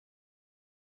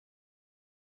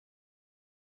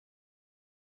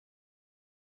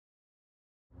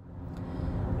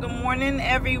Good morning,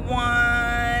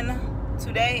 everyone.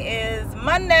 Today is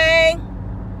Monday,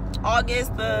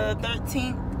 August the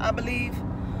 13th, I believe.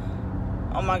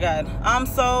 Oh my God, I'm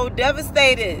so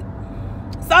devastated.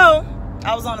 So,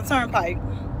 I was on the turnpike,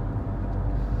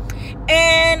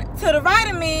 and to the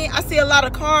right of me, I see a lot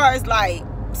of cars like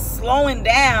slowing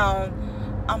down.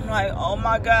 I'm like, oh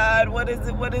my God, what is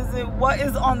it? What is it? What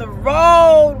is on the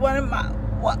road? What am I?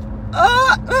 What?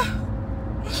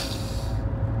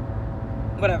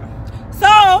 Whatever.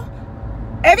 So,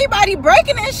 everybody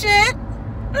braking and shit.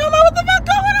 I don't know what the fuck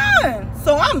going on.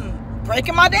 So, I'm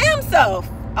braking my damn self.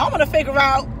 I want to figure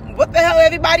out what the hell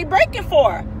everybody braking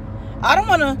for. I don't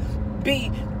want to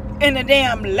be in a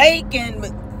damn lake and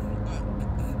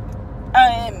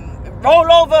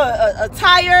roll over a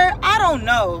tire. I don't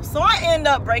know. So, I end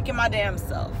up braking my damn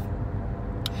self.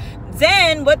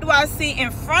 Then, what do I see in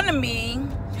front of me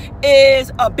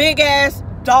is a big ass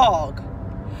dog.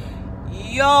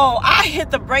 Yo, I hit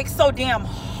the brakes so damn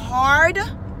hard.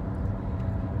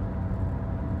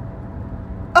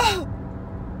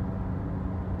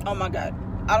 Oh my God.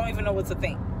 I don't even know what to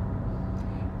think.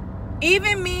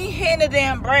 Even me hitting the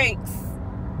damn brakes,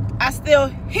 I still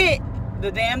hit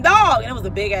the damn dog. And it was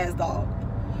a big ass dog.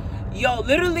 Yo,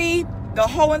 literally the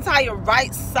whole entire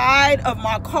right side of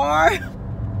my car,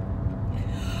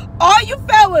 all you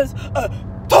felt was a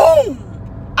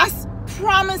boom. I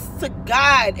promise to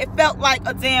God, it felt like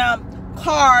a damn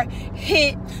car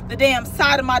hit the damn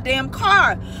side of my damn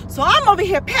car. So I'm over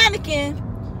here panicking.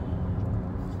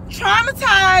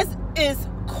 Traumatized is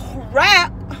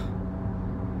crap.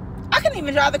 I couldn't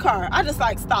even drive the car. I just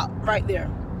like stopped right there.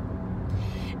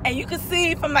 And you could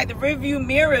see from like the rearview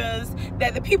mirrors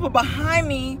that the people behind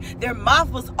me, their mouth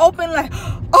was open like,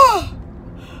 oh.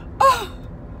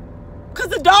 Because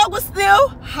the dog was still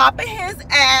hopping his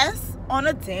ass on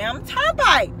a damn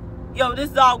turnpike. Yo, this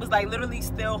dog was like literally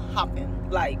still hopping.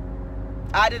 Like,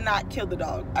 I did not kill the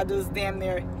dog. I just damn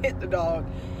near hit the dog.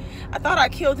 I thought I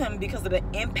killed him because of the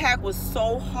impact was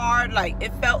so hard. Like,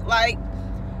 it felt like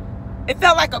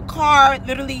a car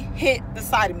literally hit the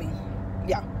side of me.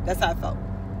 Yeah, that's how I felt.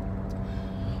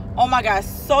 Oh my God,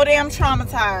 so damn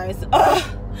traumatized.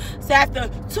 So after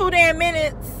 2 damn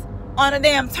minutes on a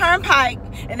damn turnpike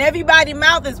and everybody's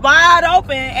mouth is wide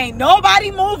open, ain't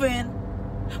nobody moving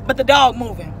but the dog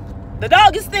moving. The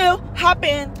dog is still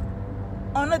hopping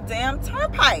on a damn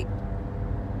turnpike.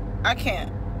 I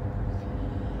can't.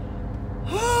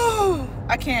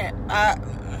 I can't.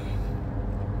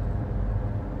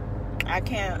 I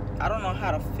can't. I don't know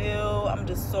how to feel. I'm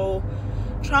just so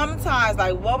traumatized.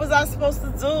 Like, what was I supposed to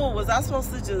do? Was I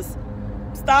supposed to just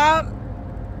stop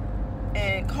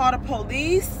and call the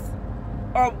police?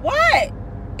 Or what?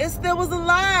 It still was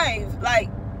alive. Like,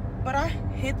 but I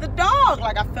hit the dog.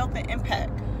 Like, I felt the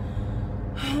impact.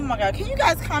 Oh my God. Can you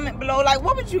guys comment below? Like,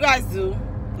 what would you guys do?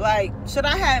 Like, should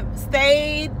I have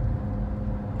stayed?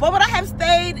 What would I have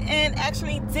stayed and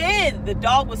actually did? The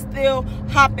dog was still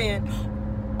hopping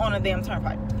on a damn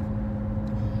turnpike.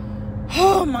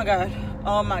 Oh my God.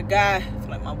 Oh my God. I feel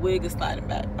like my wig is sliding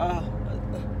back. Oh.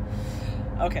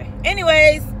 Okay.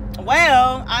 Anyways,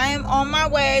 well, I am on my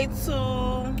way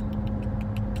to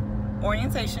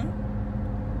orientation.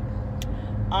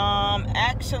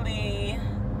 Actually,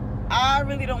 I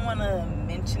really don't want to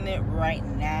mention it right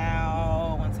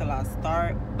now until I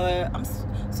start, but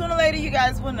sooner or later you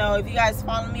guys will know. If you guys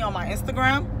follow me on my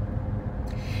Instagram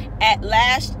at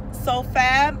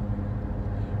LashSoFab,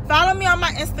 follow me on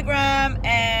my Instagram,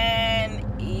 and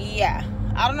yeah,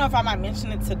 I don't know if I might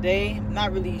mention it today. I'm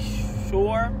not really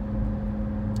sure.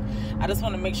 I just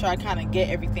want to make sure I kind of get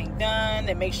everything done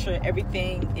and make sure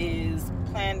everything is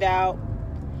planned out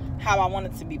how I want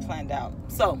it to be planned out.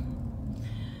 So,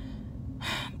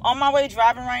 on my way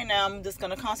driving right now, I'm just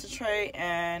going to concentrate,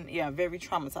 and yeah, very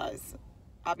traumatized.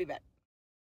 I'll be back.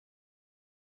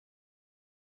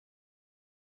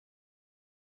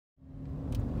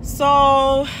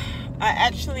 So, I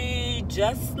actually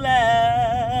just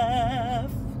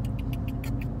left.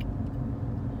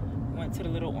 Went to the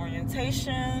little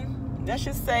orientation. Let's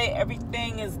just say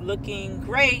everything is looking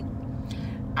great.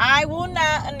 I will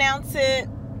not announce it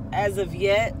as of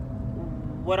yet,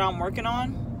 what I'm working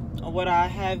on or what I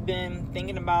have been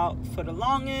thinking about for the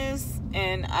longest,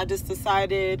 and I just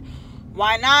decided,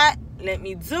 why not? Let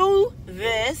me do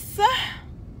this,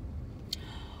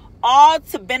 all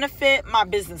to benefit my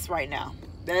business right now.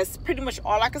 That's pretty much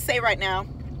all I can say right now.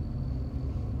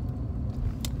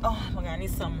 Oh my God, I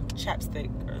need some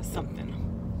chapstick or something.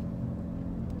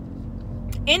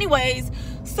 Anyways,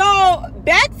 so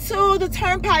back to the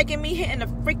turnpike and me hitting the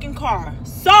freaking car.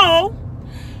 So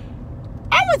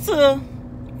I went to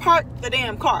park the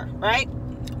damn car, right?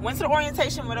 went to the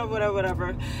orientation,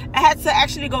 whatever. I had to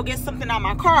actually go get something out of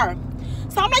my car.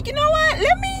 So I'm like, you know what?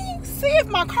 Let me see if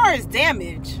my car is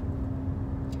damaged.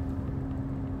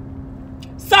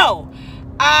 So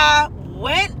I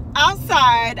went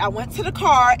outside, I went to the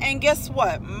car, and guess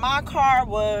what? My car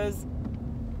was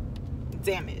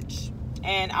damaged.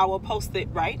 And I will post it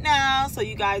right now so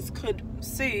you guys could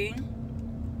see.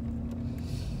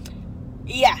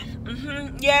 Yeah.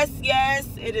 Yes,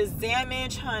 it is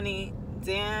damaged, honey.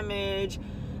 Damage.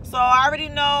 So I already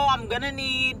know I'm gonna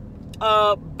need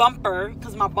a bumper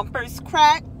because my bumper is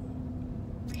cracked.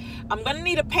 I'm gonna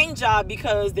need a paint job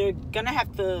because they're gonna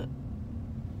have to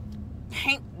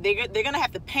paint. They're gonna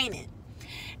have to paint it,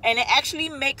 and it actually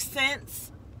makes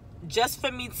sense just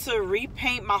for me to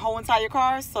repaint my whole entire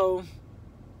car. So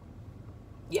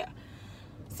yeah.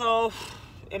 So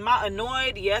am I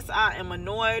annoyed? Yes, I am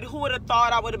annoyed. Who would have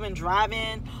thought I would have been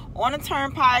driving on a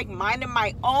turnpike, minding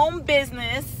my own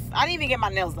business? I didn't even get my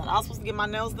nails done. I was supposed to get my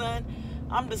nails done.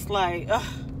 I'm just like, ugh.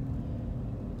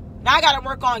 Now I gotta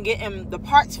work on getting the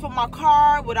parts for my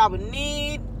car, what I would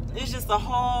need. It's just a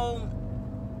whole,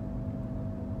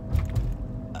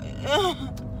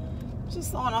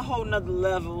 just on a whole nother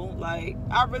level. Like,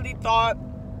 I really thought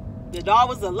the dog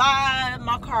was alive.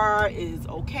 My car is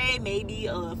okay, maybe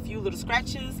a few little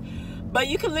scratches, but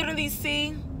you can literally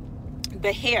see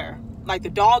the hair, like the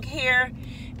dog hair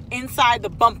inside the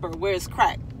bumper where it's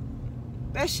cracked.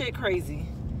 That shit crazy.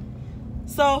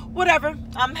 So whatever,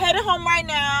 I'm headed home right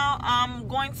now. I'm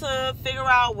going to figure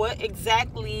out what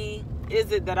exactly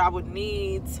is it that I would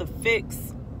need to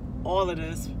fix all of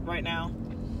this right now.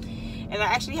 And I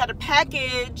actually had a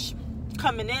package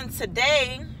coming in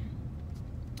today.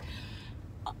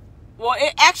 Well,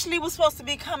 it actually was supposed to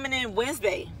be coming in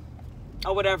Wednesday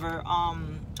or whatever.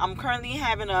 I'm currently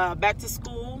having a back to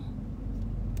school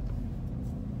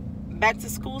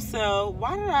sale.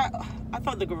 Why did I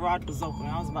thought the garage was open.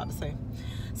 I was about to say.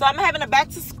 So I'm having a back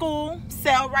to school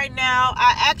sale right now.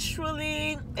 I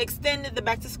actually extended the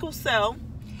back to school sale.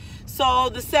 So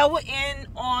the sale will end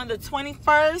on the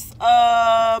 21st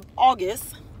of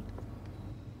August.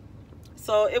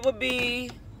 So it would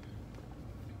be,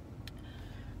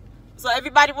 so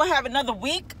everybody will have another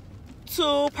week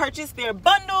to purchase their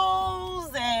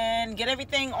bundles and get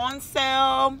everything on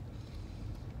sale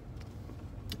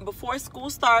before school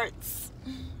starts.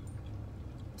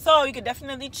 So you can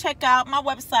definitely check out my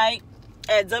website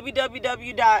at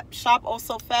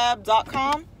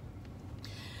www.shoposofab.com.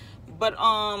 But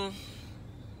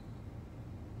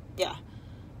yeah.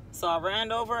 So I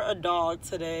ran over a dog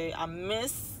today. I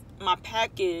missed my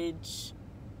package.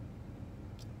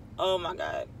 Oh my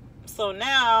God. So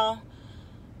now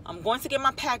I'm going to get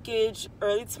my package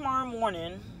early tomorrow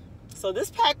morning. So this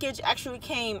package actually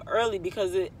came early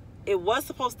because it was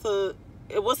supposed to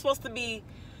be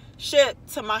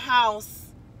shipped to my house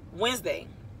Wednesday,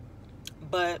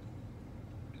 but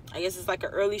I guess it's like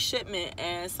an early shipment,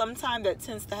 and sometimes that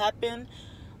tends to happen.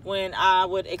 When I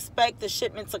would expect the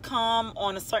shipment to come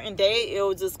on a certain day, it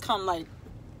will just come like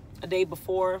a day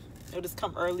before. It'll just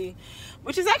come early,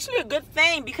 which is actually a good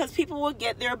thing because people will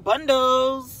get their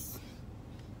bundles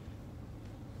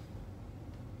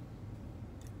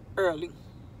early.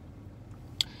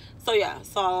 So yeah,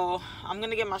 so I'm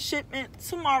gonna get my shipment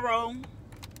tomorrow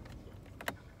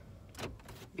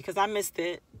because I missed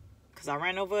it, because I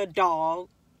ran over a dog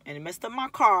and it messed up my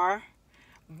car.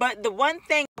 But the one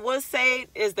thing I would say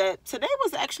is that today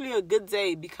was actually a good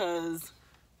day, because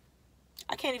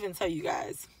I can't even tell you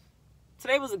guys.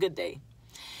 Today was a good day.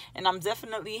 And I'm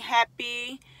definitely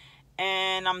happy,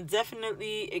 and I'm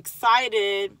definitely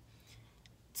excited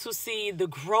to see the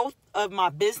growth of my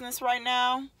business right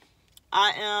now.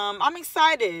 I'm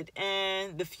excited,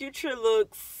 and the future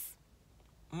looks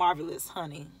marvelous,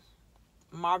 honey.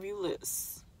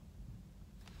 Marvelous.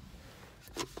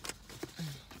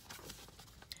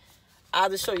 I'll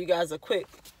just show you guys a quick.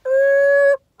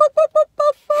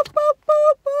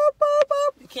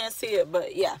 You can't see it,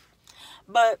 but yeah.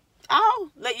 But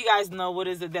I'll let you guys know what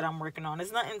is it that I'm working on.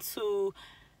 It's nothing too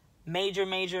major.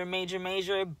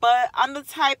 But I'm the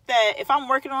type that if I'm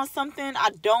working on something, I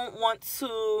don't want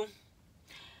to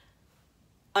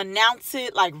announce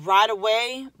it like right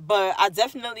away, but I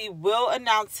definitely will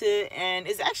announce it, and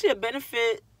it's actually a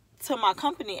benefit to my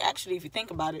company, actually, if you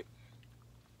think about it.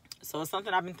 So it's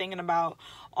something I've been thinking about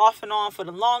off and on for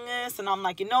the longest, and I'm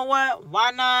like, you know what,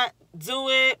 why not do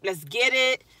it? Let's get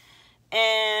it.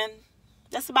 And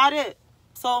that's about it.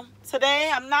 So today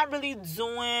I'm not really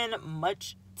doing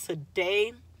much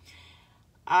today.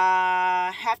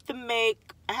 I have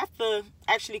to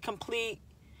actually complete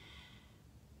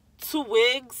 2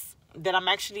 wigs that I'm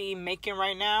actually making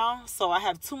right now. So I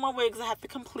have 2 more wigs I have to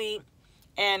complete.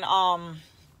 And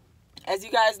as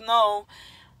you guys know,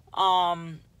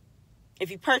 if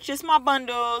you purchase my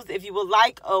bundles, if you would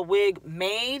like a wig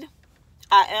made,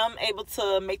 I am able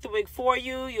to make the wig for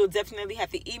you. You'll definitely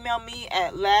have to email me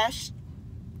at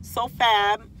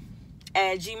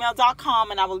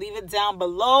lashsofab@gmail.com, and I will leave it down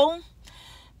below.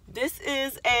 This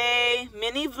is a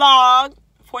mini vlog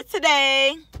for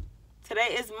today.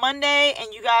 Today is Monday,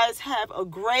 and you guys have a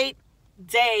great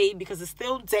day because it's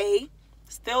still day.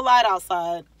 Still light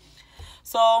outside.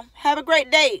 So have a great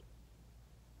day.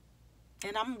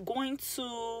 And I'm gonna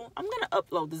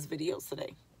upload this video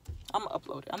today. I'm gonna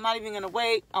upload it. I'm not even gonna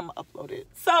wait. I'm gonna upload it.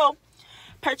 So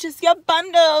purchase your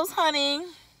bundles, honey.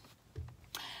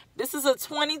 This is a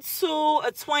 22,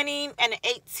 a 20, and an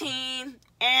 18,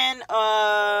 and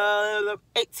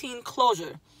 18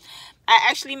 closure. I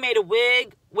actually made a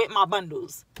wig with my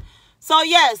bundles. So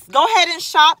yes, go ahead and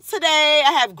shop today.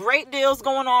 I have great deals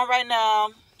going on right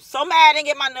now. So mad I didn't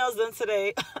get my nails done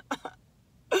today.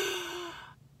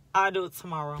 I'll do it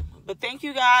tomorrow. But thank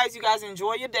you guys. You guys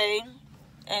enjoy your day.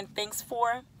 And thanks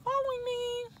for following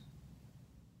me.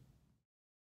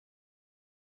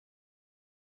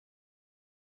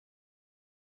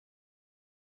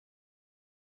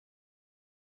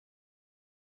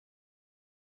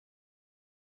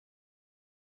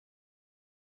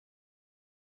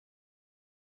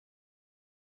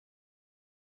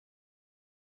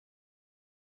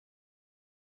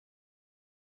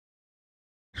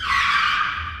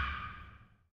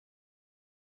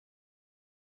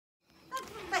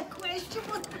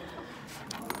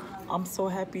 I'm so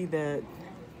happy that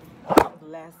I'm the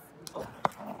last.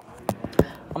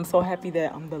 I'm so happy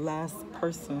that I'm the last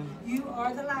person. You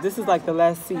are the last. This is like the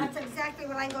last seat. That's exactly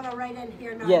what I'm gonna write in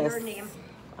here now. Yes. Your name.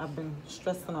 I've been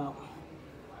stressing out.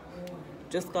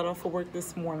 Just got off of work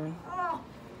this morning. Oh.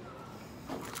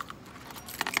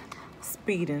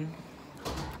 Speeding.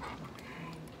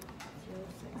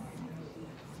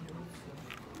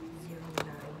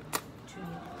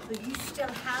 So you still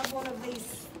have one of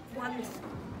these ones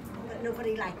that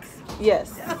nobody likes?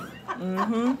 Yes.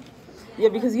 Mm-hmm. Yeah,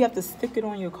 because you have to stick it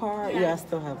on your car. Yeah, I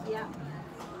still have it. Yeah.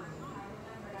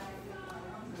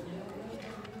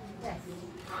 Yes.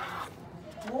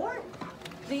 More?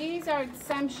 These are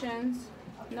exemptions.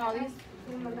 No, these,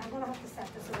 I'm gonna have to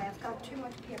set this away. I've got too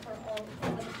much paper all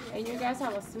over. and you guys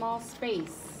have a small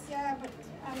space. Yeah, but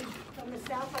for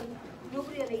myself and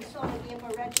nobody at Aesop again,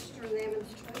 we're registering them in the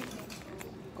street.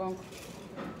 Go.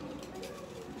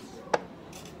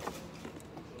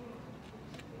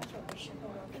 That's what we should go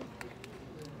over.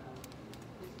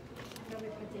 Let me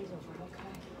put these over,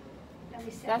 okay? Let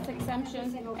me set That's them- exemption.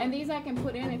 everything over. And these I can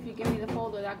put in if you give me the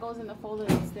folder. That goes in the folder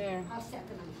that's there. I'll set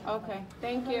them in. Okay,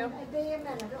 thank you. Be a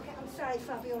minute, okay? I'm sorry,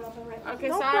 Fabiola, but right. Okay,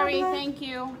 No sorry, problem. thank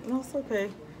you. No, it's okay.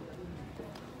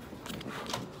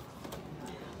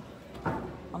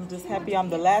 I'm just happy I'm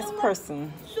the last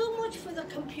person. So much for the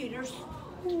computers.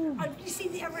 You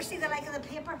ever see the like of the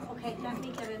paper? Okay, let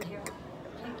me get in here.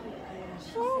 Thank you.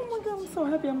 Oh my God, I'm so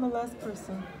happy I'm the last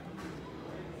person.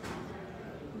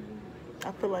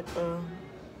 I feel like the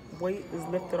weight is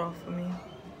lifted off of me.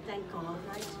 Thank God,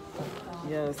 right? Thank God.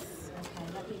 Yes. Okay,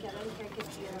 let me get in here,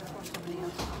 get you in for somebody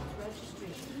else.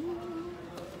 Registration.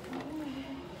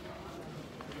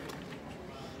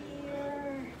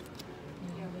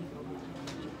 Here we go.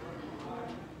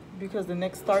 Because the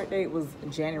next start date was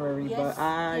January, Yes, but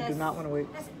I yes. do not want to wait.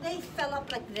 They fill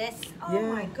up like this. Oh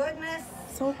Yeah. my goodness.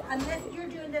 So And this, you're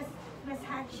doing this, Miss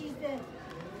Hack, she's the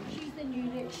new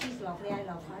look. She's lovely. I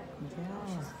love her.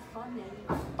 yeah. Fun.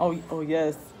 Oh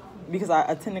yes. Because I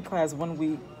attended class 1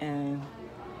 week and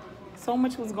so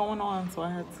much was going on, so I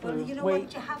had to Well, you know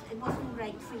wait. what? It wasn't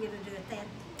right for you to do it then.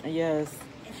 Yes.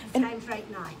 It's the And- time's right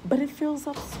now. But it fills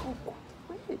up so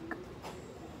quick.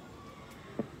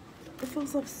 It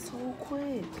fills up so quick.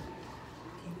 Okay,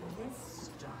 well, this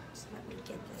starts. Let me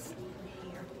get this in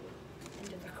here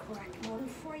into the correct one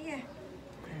for you.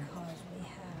 Because we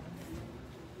have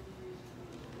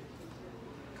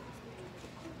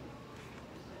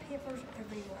papers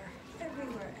everywhere.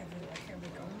 Everywhere. Here we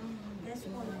go. This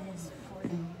one is for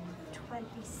the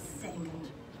 22nd.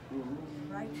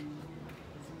 Right? It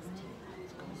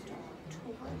goes to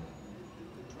October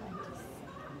 22nd.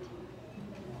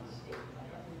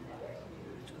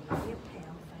 It's going to be a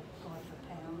pail. Thank God for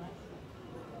pail, right?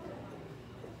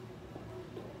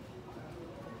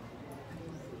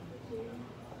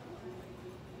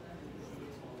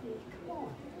 Come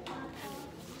on.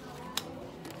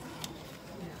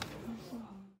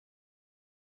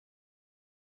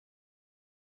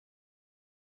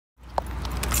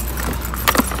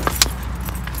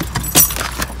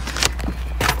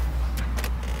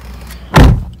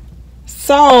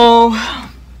 So,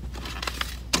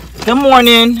 good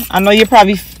morning. I know you're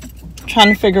probably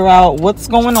trying to figure out what's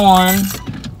going on.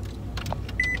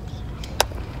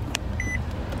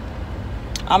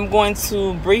 I'm going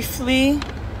to briefly...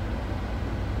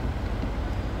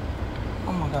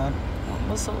 Oh my God.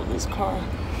 What's up with this car?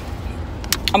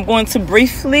 I'm going to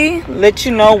briefly let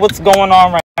you know what's going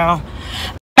on right now.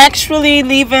 I'm actually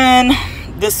leaving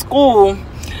the school.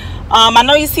 I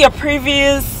know you see a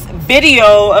previous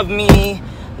video of me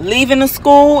leaving the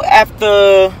school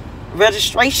after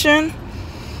registration,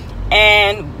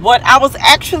 and what I was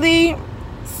actually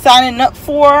signing up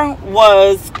for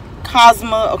was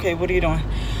okay, what are you doing?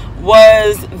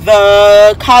 Was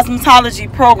the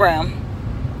cosmetology program.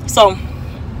 So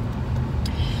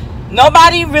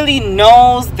nobody really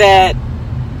knows that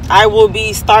I will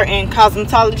be starting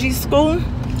cosmetology school.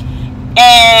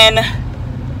 And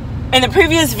in the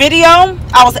previous video,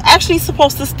 I was actually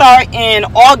supposed to start in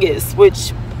August,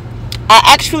 which I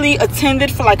actually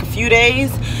attended for like a few days,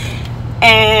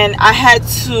 and I had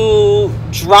to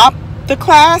drop the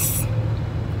class.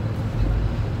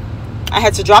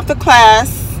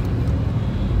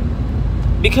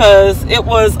 Because it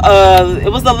was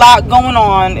a lot going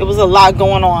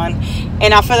on.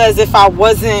 And I felt as if I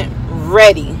wasn't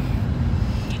ready.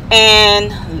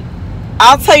 And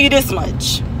I'll tell you this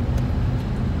much.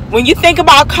 When you think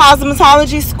about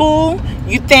cosmetology school,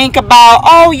 you think about,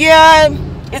 oh yeah,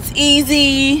 it's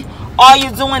easy. All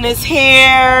you're doing is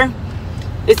hair.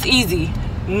 It's easy.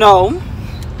 No.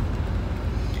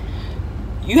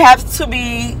 You have to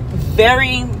be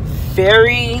very,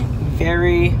 very,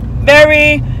 very,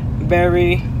 very,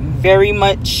 very, very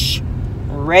much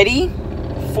ready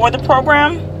for the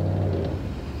program.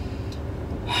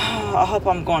 I hope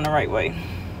I'm going the right way.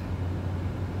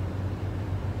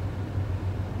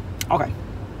 Okay,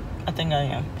 I think I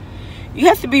am. You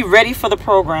have to be ready for the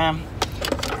program,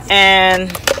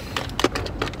 and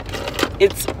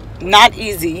it's not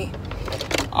easy.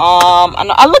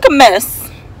 I look a mess.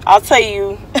 I'll tell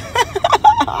you.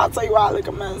 I'll tell you why I look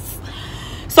a mess.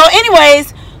 So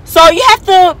anyways, so you have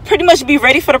to pretty much be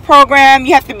ready for the program.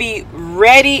 You have to be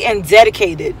ready and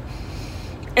dedicated.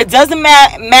 It doesn't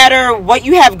matter what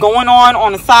you have going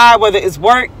on the side, whether it's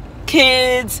work,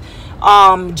 kids,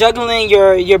 juggling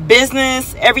your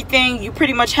business, everything. You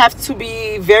pretty much have to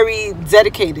be very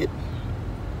dedicated.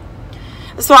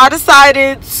 So I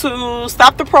decided to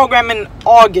stop the program in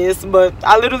August, but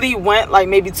I literally went like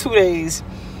maybe 2 days,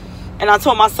 and I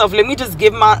told myself, let me just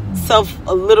give myself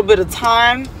a little bit of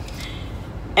time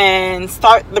and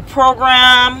start the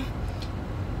program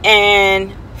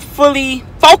and fully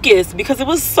focus, because it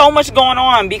was so much going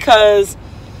on. Because,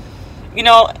 you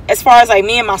know, as far as like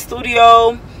me and my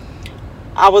studio,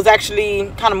 I was actually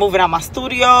kind of moving out my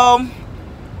studio.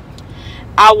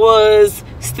 I was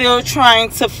still trying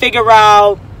to figure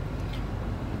out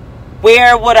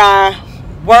where would I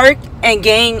work and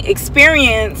gain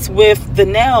experience with the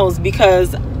nails,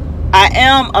 because I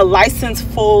am a licensed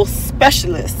full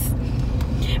specialist,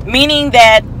 meaning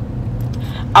that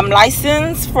I'm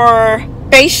licensed for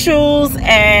facials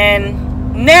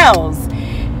and nails.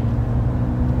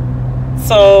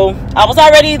 So I was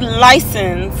already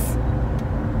licensed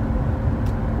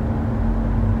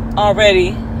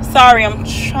already. Sorry, I'm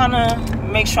trying to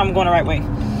make sure I'm going the right way,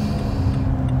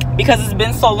 because it's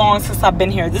been so long since I've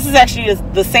been here. This is actually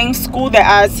the same school that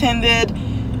I attended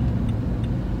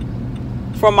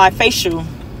for my facial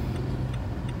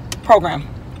program.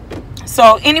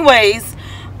 So anyways,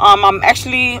 I'm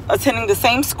actually attending the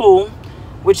same school,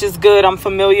 which is good. I'm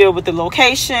familiar with the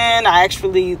location. I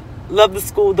actually love the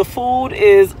school. The food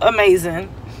is amazing,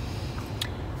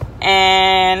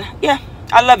 and yeah,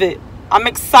 I love it. I'm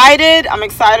excited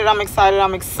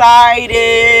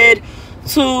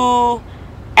to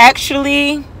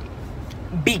actually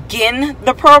begin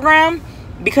the program,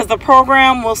 because the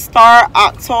program will start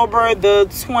October the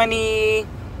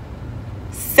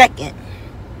 22nd.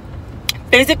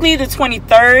 Basically the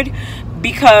 23rd,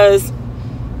 because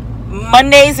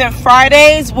Mondays and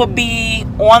Fridays will be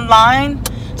online.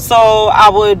 So I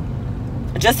would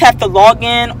just have to log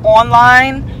in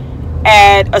online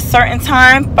at a certain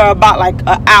time for about like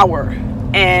an hour,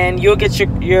 and you'll get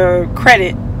your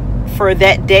credit for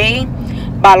that day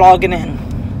by logging in.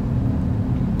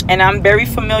 And I'm very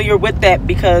familiar with that,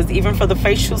 because even for the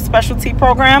facial specialty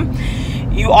program,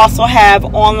 you also have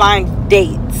online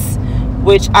dates,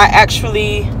 which I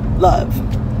actually love.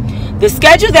 The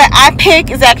schedule that I pick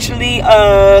is actually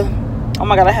oh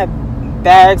my God, I have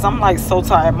bags. I'm like so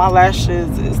tired. My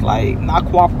lashes is like not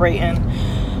cooperating.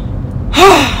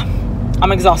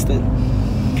 I'm exhausted.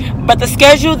 But the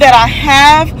schedule that I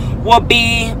have will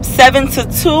be 7 to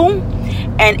 2,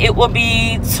 and it will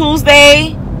be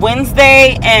Tuesday,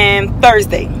 Wednesday, and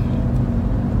Thursday,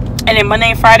 and then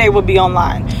Monday and Friday will be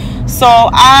online. So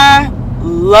I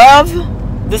love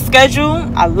the schedule.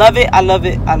 I love it. I love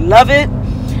it. I love it.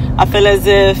 I feel as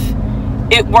if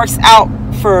it works out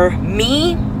for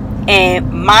me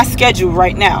and my schedule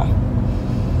right now.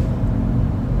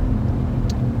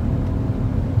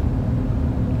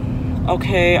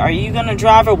 Okay, are you gonna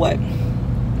drive or what?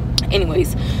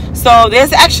 Anyways, so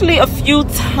there's actually a few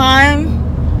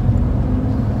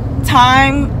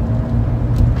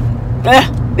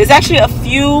there's actually a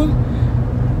few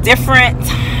different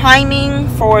timing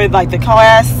for like the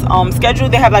class schedule.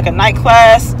 They have like a night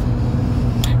class,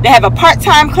 they have a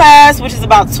part-time class, which is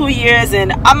about 2 years,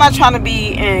 and I'm not trying to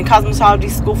be in cosmetology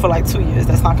school for like 2 years.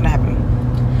 That's not gonna happen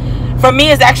for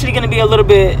me. It's actually gonna be a little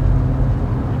bit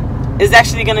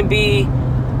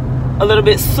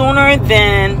sooner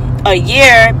than a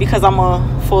year, because I'm a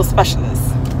full specialist.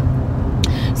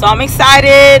 So I'm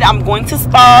excited. I'm going to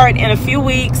start in a few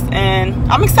weeks, and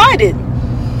I'm excited.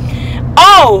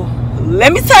 Oh,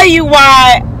 let me tell you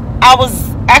why I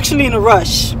was actually in a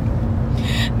rush.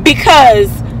 Because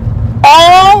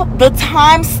all the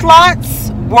time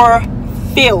slots were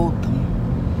filled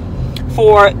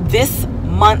for this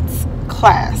month's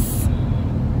class.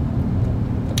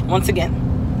 Once again,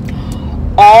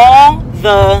 all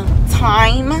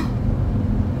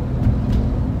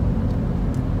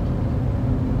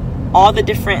the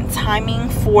different timing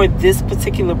for this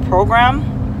particular program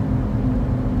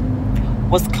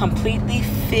was completely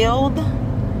filled,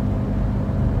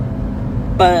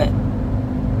 but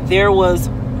there was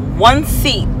one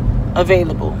seat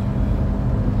available,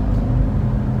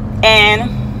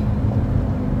 and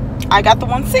I got the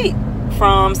one seat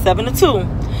from 7 to 2.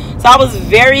 So I was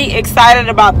very excited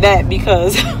about that,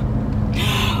 because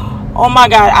oh my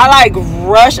god, I like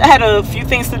rushed. I had a few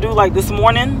things to do like this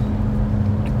morning.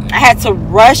 I had to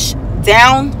rush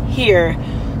down here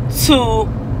to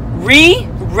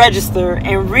re-register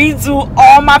and redo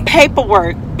all my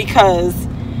paperwork, because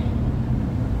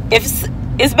it's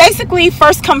basically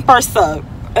first come first serve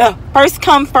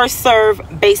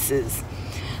basis.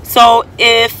 So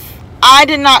if I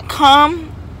did not come,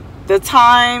 the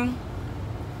time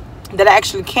that I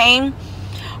actually came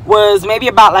was maybe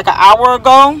about like an hour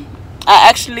ago, I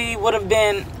actually would have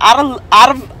been out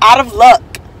of luck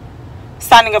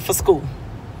signing up for school.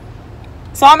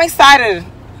 So I'm excited.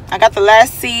 I got the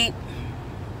last seat.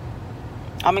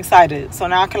 I'm excited. So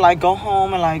now I can like go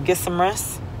home and like get some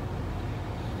rest.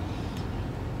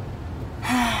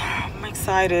 I'm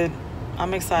excited.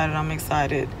 I'm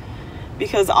excited.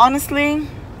 Because honestly,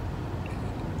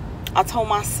 I told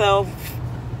myself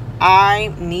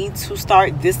I need to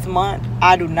start this month.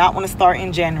 I do not want to start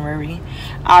in January.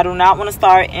 I do not want to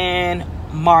start in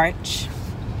March.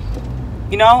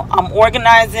 You know, I'm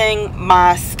organizing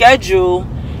my schedule,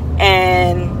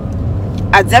 and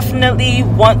I definitely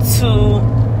want to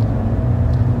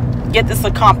get this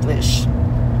accomplished.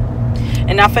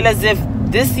 And I feel as if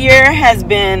this year has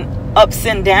been ups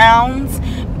and downs,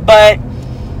 but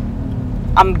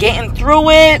I'm getting through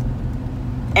it,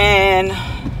 and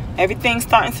everything's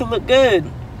starting to look good.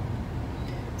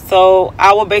 So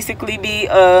I will basically be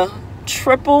a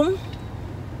triple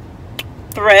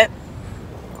threat.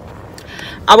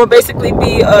 I will basically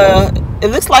be it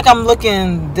looks like I'm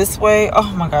looking this way.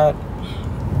 Oh my god,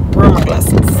 where are my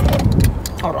glasses?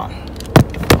 Hold on.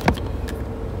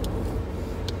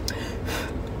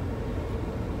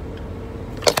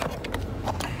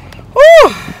 Woo!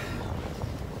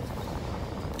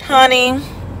 Honey,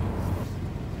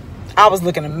 I was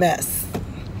looking a mess.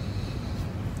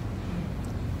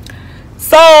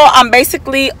 So I'm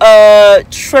basically a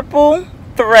triple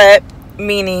threat,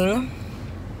 meaning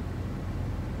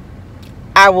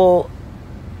I will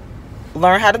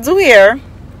learn how to do hair,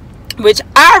 which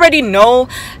I already know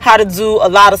how to do a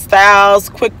lot of styles,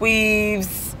 quick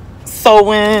weaves,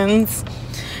 sew-ins,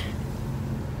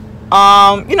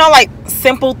 you know, like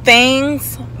simple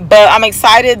things. But I'm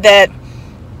excited that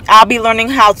I'll be learning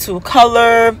how to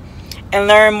color and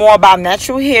learn more about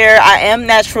natural hair. I am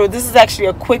natural. This is actually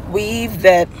a quick weave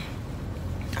that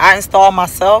I installed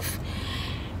myself,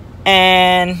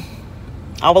 and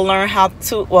I will learn how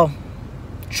to, well,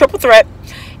 triple threat,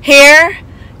 hair,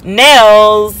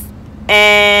 nails,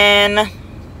 and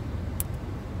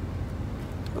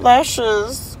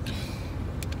lashes.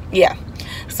 Yeah,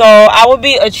 so I will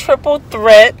be a triple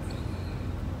threat.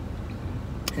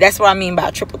 That's what I mean by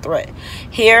a triple threat: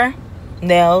 hair,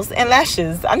 nails, and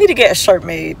lashes. I need to get a shirt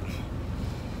made.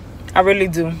 I really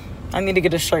do. I need to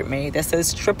get a shirt made that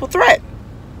says triple threat,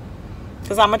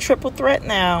 because I'm a triple threat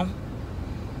now.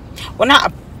 Well,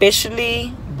 not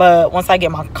officially, but once I get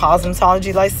my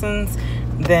cosmetology license,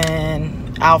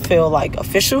 then I'll feel like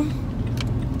official.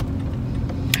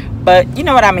 But you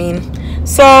know what I mean.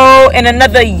 So in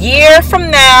another year from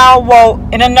now, well,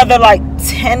 in another like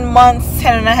 10 months,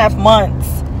 10 and a half months,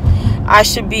 I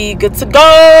should be good to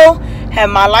go,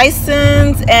 have my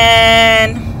license,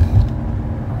 and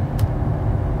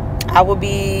I will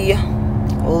be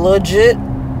legit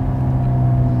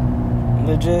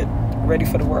ready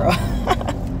for the world.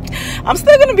 I'm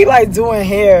still gonna be like doing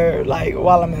hair like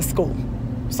while I'm in school,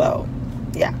 so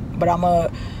yeah, but I'm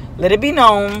gonna let it be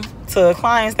known to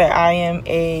clients that I am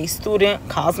a student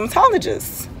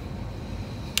cosmetologist.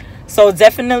 So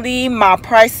definitely my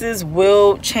prices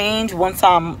will change once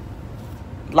I'm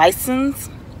licensed,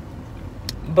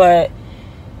 but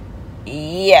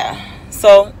yeah,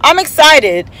 so I'm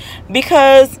excited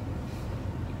because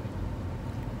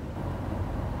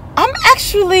I'm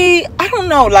actually, I don't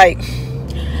know, like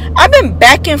I've been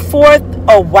back and forth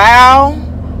for a while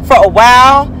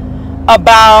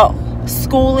about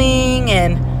schooling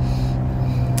and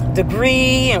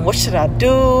degree and what should I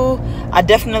do. I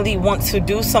definitely want to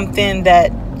do something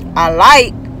that I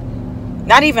like,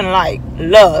 not even like,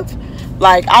 love.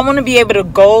 Like I want to be able to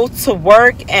go to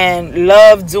work and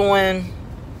love doing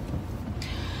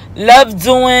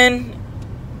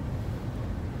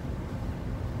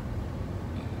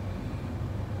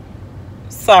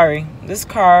sorry, this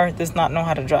car does not know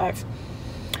how to drive.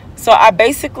 So I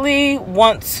basically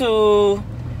want to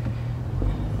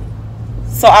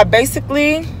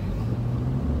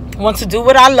do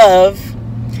what I love,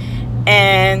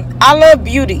 and I love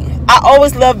beauty. I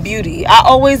always love beauty. I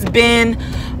always been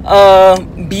a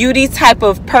beauty type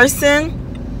of person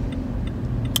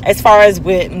as far as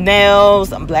with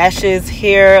nails, lashes,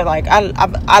 hair. Like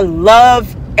I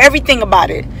love everything about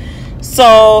it.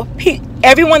 So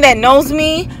everyone that knows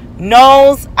me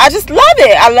knows I just love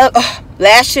it. I love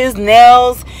lashes,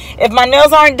 nails. If my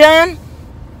nails aren't done,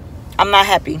 I'm not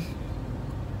happy.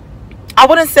 I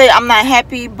wouldn't say I'm not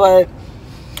happy, but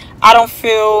I don't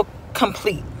feel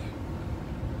complete.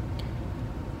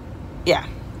 Yeah.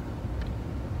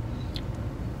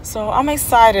 So I'm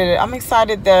excited. I'm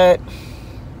excited that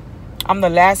I'm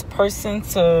the last person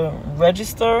to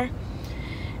register.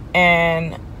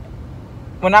 And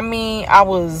when I mean I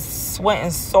was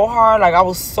sweating so hard, like I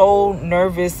was so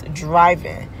nervous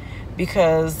driving,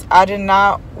 because I did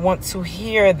not want to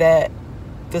hear that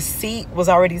the seat was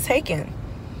already taken.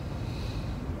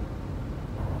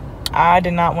 I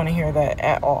did not want to hear that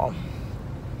at all.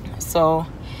 So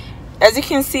as you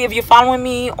can see, if you're following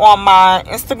me on my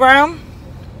Instagram,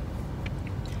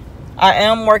 I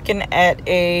am working at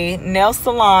a nail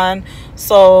salon.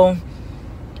 So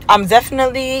I'm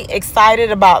definitely excited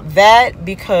about that,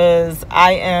 because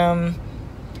I am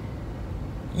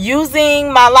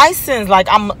using my license. Like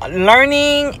I'm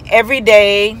learning every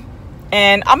day,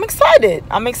 and I'm excited.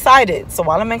 So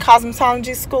while I'm in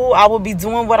cosmetology school, I will be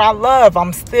doing what I love.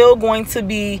 I'm still going to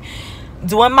be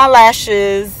doing my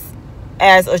lashes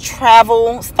as a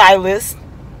travel stylist,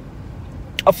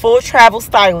 a full travel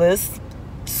stylist.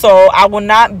 So I will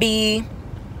not be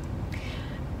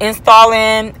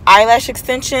installing eyelash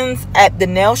extensions at the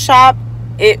nail shop.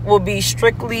 It will be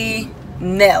strictly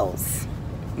nails.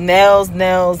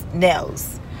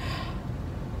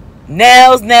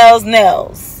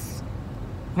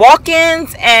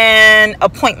 Walk-ins and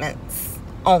appointments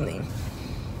only.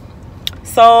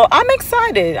 So I'm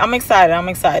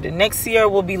excited. Next year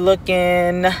will be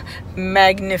looking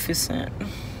magnificent.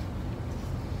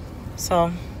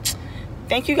 So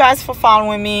thank you guys for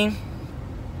following me.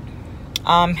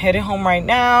 I'm heading home right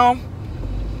now.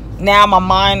 Now my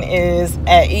mind is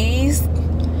at ease.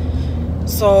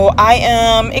 So I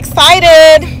am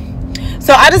excited.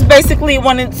 So I just basically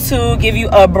wanted to give you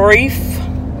a brief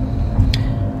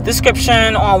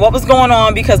description on what was going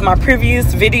on, because my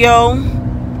previous video,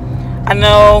 I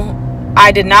know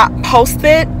I did not post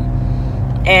it,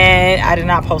 and I did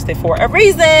not post it for a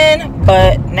reason,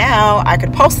 but now I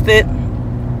could post it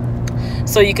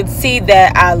so you could see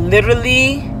that I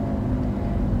literally,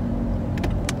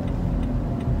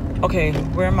 okay,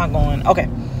 where am I going? Okay,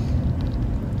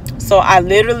 so I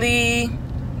literally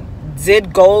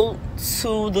did go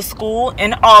to the school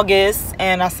in August,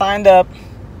 and I signed up,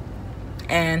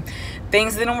 and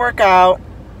things didn't work out,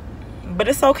 but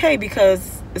it's okay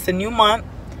because it's a new month.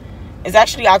 It's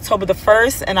actually October the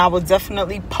 1st, and I will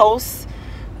definitely post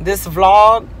this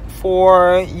vlog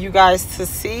for you guys to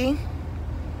see,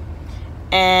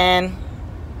 and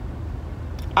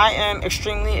I am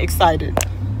extremely excited.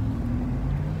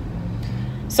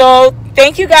 So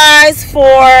thank you guys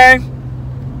for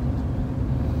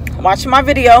watching my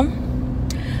video.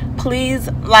 please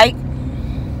like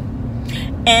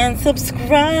and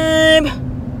subscribe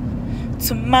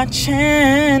to my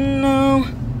channel.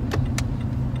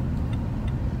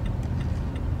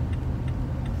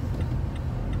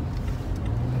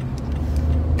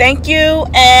 Thank you,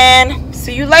 and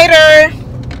see you later.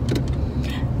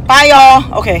 Bye,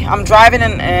 y'all. Okay, I'm driving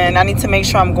and I need to make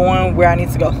sure I'm going where I need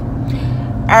to go.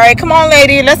 All right, come on,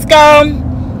 lady. Let's go.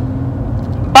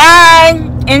 Bye.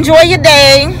 Enjoy your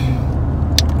day.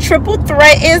 Triple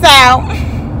Threat is out.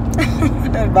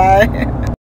 Bye.